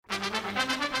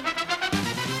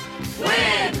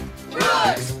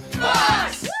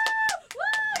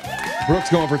Brooke's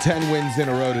going for 10 wins in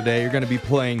a row today. You're going to be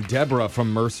playing Deborah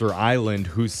from Mercer Island,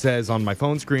 who says on my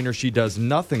phone screener she does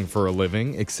nothing for a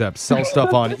living except sell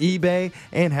stuff on eBay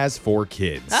and has 4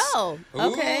 kids. Oh,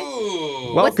 okay.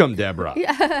 Ooh. Welcome, Deborah.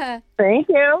 Thank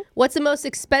you. What's the most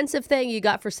expensive thing you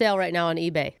got for sale right now on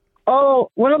eBay? Oh,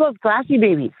 one of those glassy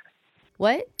babies.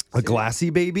 What? A glassy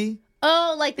baby?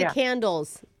 Oh, like the Yeah.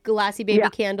 candles. Glassy baby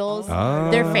candles.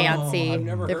 Oh. They're fancy. I've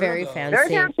never They're heard very of those. fancy. Very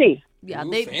fancy. Yeah,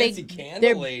 Ooh, they fancy candle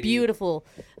they're lady. beautiful.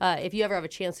 If you ever have a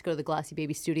chance to go to the Glassy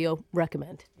Baby studio,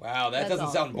 recommend. Wow, that That's doesn't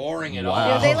all. sound boring at Wow. all.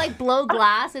 Yeah, they like blow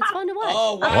glass. It's fun to watch.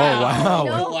 Oh, wow. wow.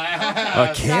 No.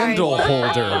 Glass. A candle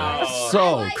holder. Wow. So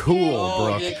I like cool, Oh,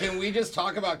 Brooke. yeah, can we just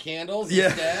talk about candles Yeah.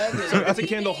 instead? It's a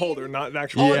candle holder, not an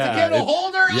actual. Oh, Yeah, it's a candle it-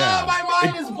 holder? yeah. Oh, my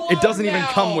mind is blown It doesn't even now.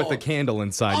 come with a candle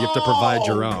inside. You have to provide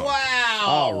your own. Wow.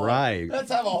 All right.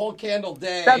 Let's have a whole candle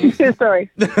day. That's a true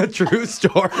story. True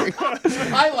story.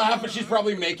 I laugh, but she's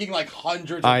probably making like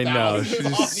hundreds of I know. thousands, She's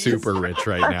obviously. super rich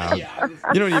right now. Yeah.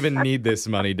 You don't even need this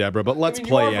money, Deborah, but let's I mean,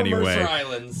 play you are from anyway. Mercer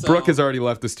Island, so- Brooke has already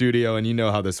left the studio, and you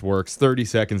know how this works. 30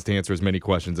 seconds to answer as many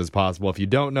questions as possible. If you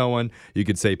don't know one, you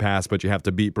could say pass, but you have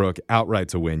to beat Brooke outright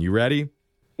to win. You ready?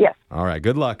 Yes. All right,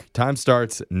 good luck. Time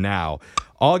starts now.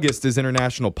 August is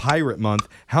International Pirate Month.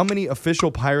 How many official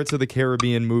Pirates of the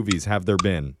Caribbean movies have there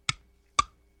been?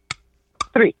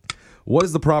 3. What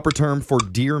is the proper term for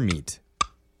deer meat?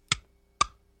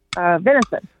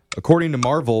 Venison. According to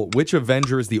Marvel, which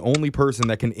Avenger is the only person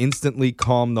that can instantly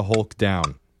calm the Hulk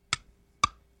down?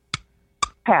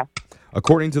 Pass.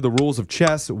 According to the rules of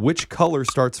chess, which color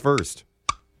starts first?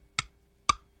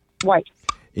 White.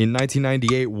 In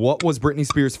 1998, what was Britney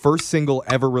Spears' first single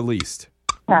ever released?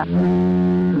 Pass.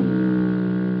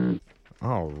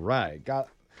 All right, got a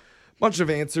bunch of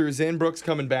answers in. Brooke's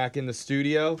coming back in the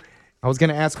studio. I was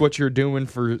going to ask what you're doing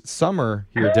for summer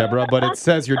here, Deborah, but it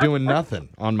says you're doing nothing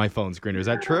on my phone screener. Is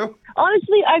that true?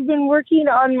 Honestly, I've been working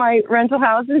on my rental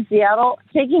house in Seattle,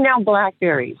 taking down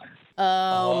blackberries.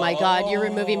 Oh my God, you're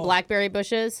removing blackberry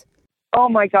bushes? Oh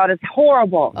my God, it's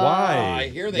horrible. Why? I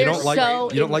hear you they're don't like so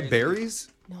you don't like berries?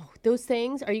 No, those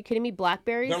things. Are you kidding me?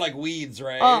 Blackberries? They're like weeds,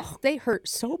 right? Oh, they hurt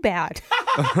so bad.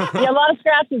 Yeah, a lot of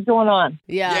scratches going on.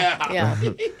 Yeah.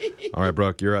 Yeah. All right,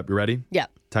 Brooke, you're up. You ready? Yeah.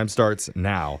 Time starts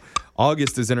now.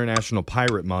 August is International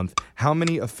Pirate Month. How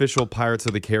many official Pirates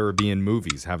of the Caribbean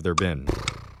movies have there been?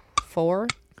 4.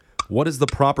 What is the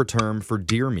proper term for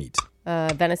deer meat?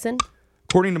 Venison.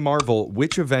 According to Marvel,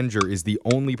 which Avenger is the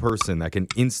only person that can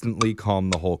instantly calm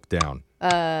the Hulk down?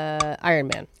 Iron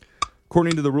Man.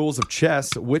 According to the rules of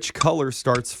chess, which color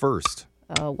starts first?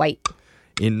 White.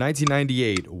 In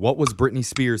 1998, what was Britney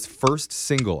Spears' first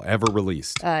single ever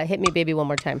released? Hit me, baby, one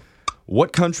more time.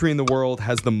 What country in the world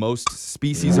has the most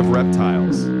species of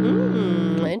reptiles?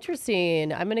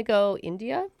 Interesting. I'm going to go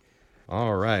India.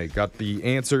 All right, got the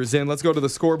answers in. Let's go to the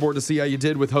scoreboard to see how you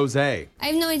did with Jose. I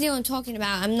have no idea what I'm talking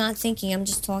about. I'm not thinking. I'm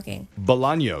just talking.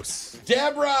 Bolaños.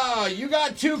 Deborah, you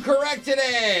got 2 correct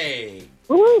today.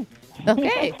 Woo!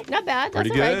 Okay, not bad. That's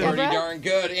Pretty all right, good. Pretty Deborah. darn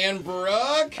good. And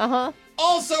Brooke, Uh-huh.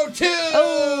 also 2.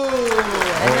 Oh,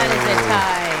 and that is a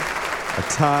tie. A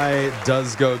tie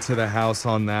does go to the house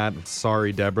on that.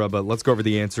 Sorry, Deborah, but let's go over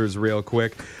the answers real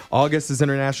quick. August is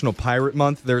International Pirate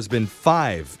Month. There's been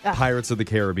 5 Pirates of the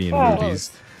Caribbean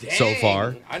movies so Dang,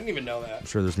 far. I didn't even know that. I'm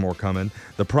sure there's more coming.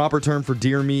 The proper term for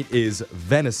deer meat is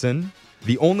venison.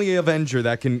 The only Avenger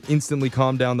that can instantly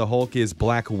calm down the Hulk is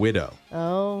Black Widow.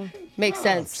 Oh, makes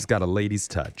sense. She's got a lady's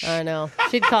touch. I know.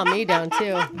 She'd calm me down,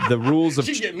 too. The rules of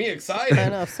She get me I excited.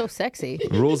 know, so sexy.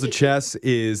 rules of chess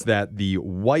is that the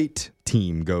white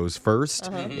team goes 1st.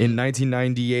 In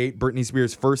 1998, Britney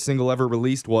Spears' first single ever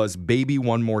released was Baby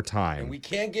One More Time. We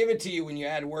can't give it to you when you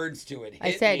add words to it.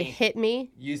 I Hit said, me. hit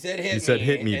me. You said hit me. You said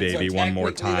hit me, and so baby, one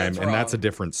more technically time, and that's a wrong.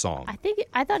 different song.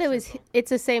 I thought it was,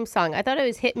 it's the same song. I thought it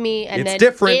was hit me, and It's then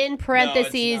different. in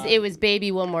parentheses, not. it was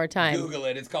baby one more time. Google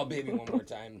it. It's called Baby One More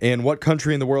Time. And what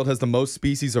country in the world has the most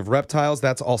species of reptiles?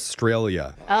 That's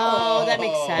Australia. Oh, that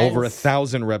makes sense. Over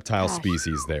 1,000 reptile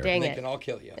species there. Dang They it. can all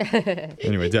kill you.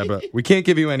 Anyway, Deborah, we can't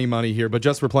give you any money here, but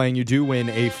just for playing, you do win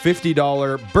a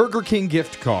 $50 Burger King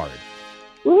gift card.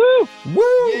 Woo!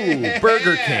 Woo! Yeah.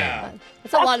 Burger King.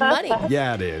 That's a lot of money.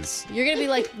 Yeah, it is. You're going to be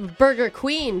like Burger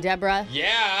Queen, Deborah.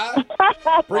 Yeah.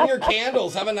 Bring your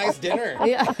candles. Have a nice dinner.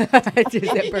 Yeah.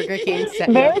 Just at Burger King.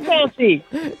 Very fancy.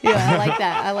 Yeah, I like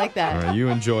that. I like that. All right, you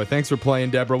enjoy. Thanks for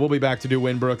playing, Deborah. We'll be back to do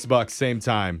Win Brooks Bucks same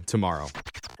time tomorrow.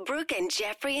 Brooke and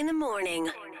Jeffrey in the morning.